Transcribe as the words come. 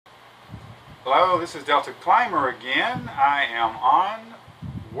Hello, this is Deltaclimber again. I am on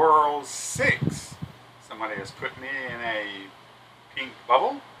World 6. Somebody has put me in a pink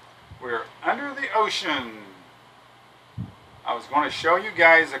bubble. We're under the ocean. I was going to show you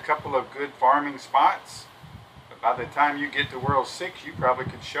guys a couple of good farming spots, but by the time you get to World 6, you probably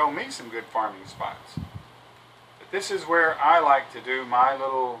could show me some good farming spots. But this is where I like to do my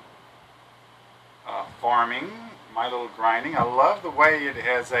little farming, my little grinding. I love the way it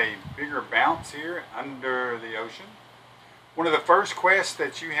has a bigger bounce here under the ocean. One of the first quests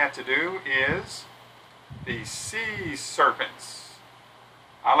that you have to do is the sea serpents.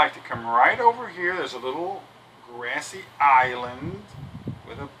 I like to come right over here. There's a little grassy island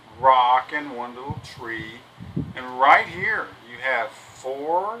with a rock and one little tree. And right here you have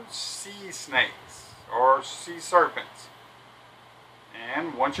 4 sea snakes or sea serpents.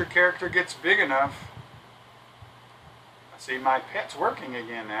 And once your character gets big enough, I see my pet's working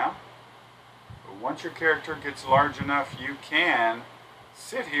again now. But once your character gets large enough, you can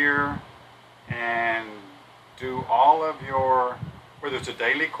sit here and do all of your, whether it's a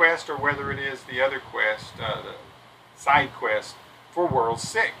daily quest or whether it is the other quest, the side quest for World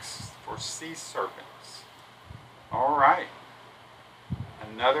 6 for sea serpents. Alright.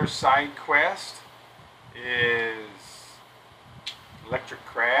 Another side quest is electric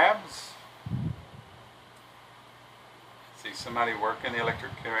crabs. See somebody working the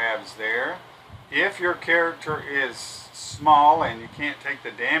electric crabs there. If your character is small and you can't take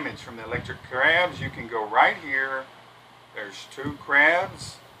the damage from the electric crabs, you can go right here. There's 2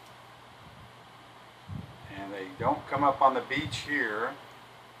 crabs and they don't come up on the beach here.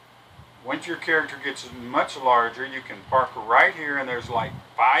 Once your character gets much larger, you can park right here, and there's like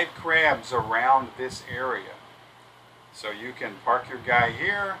 5 crabs around this area. So you can park your guy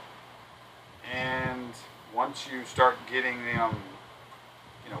here, and once you start getting them,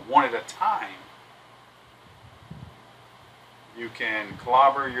 one at a time, you can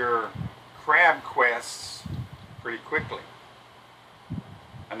clobber your crab quests pretty quickly.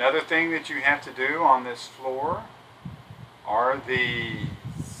 Another thing that you have to do on this floor are the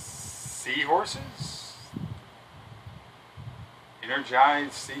seahorses,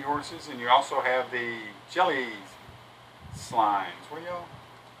 energized seahorses, and you also have the jelly slimes. What are y'all?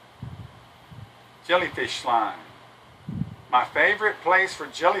 Jellyfish slime. My favorite place for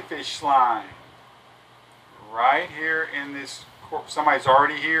jellyfish slime. Right here in this, somebody's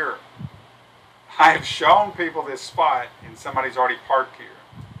already here. I have shown people this spot and somebody's already parked here.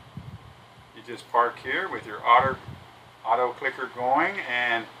 You just park here with your auto clicker going,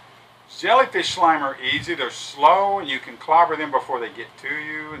 and jellyfish slime are easy. They're slow and you can clobber them before they get to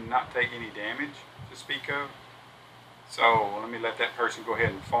you and not take any damage to speak of. So let me let that person go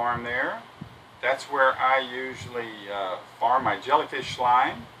ahead and farm there. That's where I usually farm my jellyfish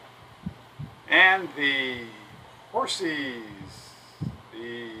slime. And the horses,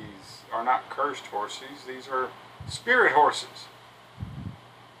 these are not cursed horses, these are spirit horses.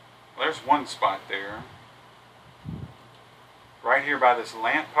 Well, there's one spot there. Right here by this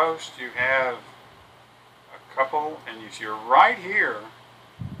lamppost you have a couple, and if you're right here,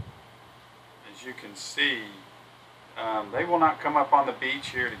 as you can see, they will not come up on the beach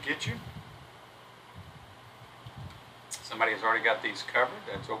here to get you. Somebody has already got these covered,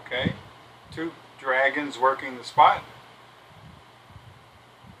 that's okay. 2 dragons working the spot.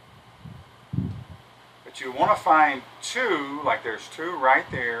 But you want to find 2, like there's 2 right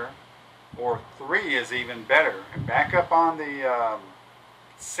there, or 3 is even better. And back up on the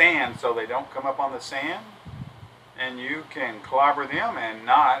sand so they don't come up on the sand, and you can clobber them and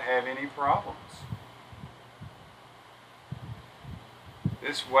not have any problems.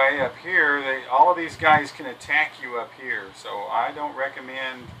 This way up here, all of these guys can attack you up here, so I don't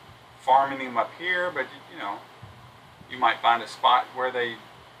recommend farming them up here, but you might find a spot where they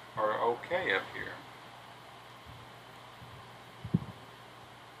are okay up here.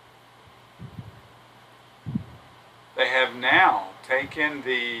 They have now taken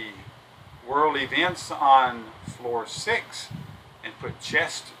the world events on floor 6 and put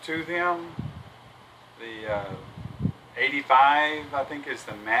chests to them. The 85, I think, is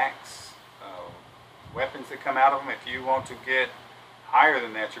the max weapons that come out of them. If you want to get higher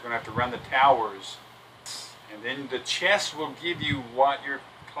than that, you're going to have to run the towers. And then the chest will give you what your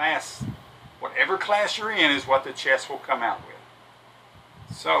class, whatever class you're in, is what the chest will come out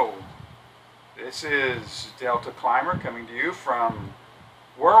with. So, this is Deltaclimber coming to you from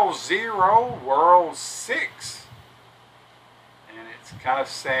World 0, World 6. And it's kind of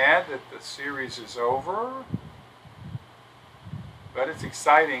sad that the series is over. But it's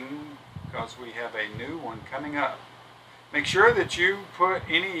exciting because we have a new one coming up. Make sure that you put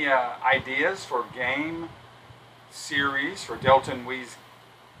any ideas for game series for Delta and Wee's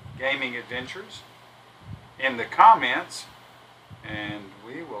gaming adventures in the comments, and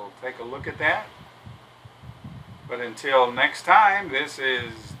we will take a look at that. But until next time, this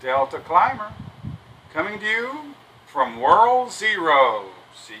is Deltaclimber coming to you from World Zero.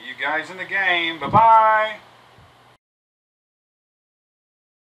 See you guys in the game. Bye-bye.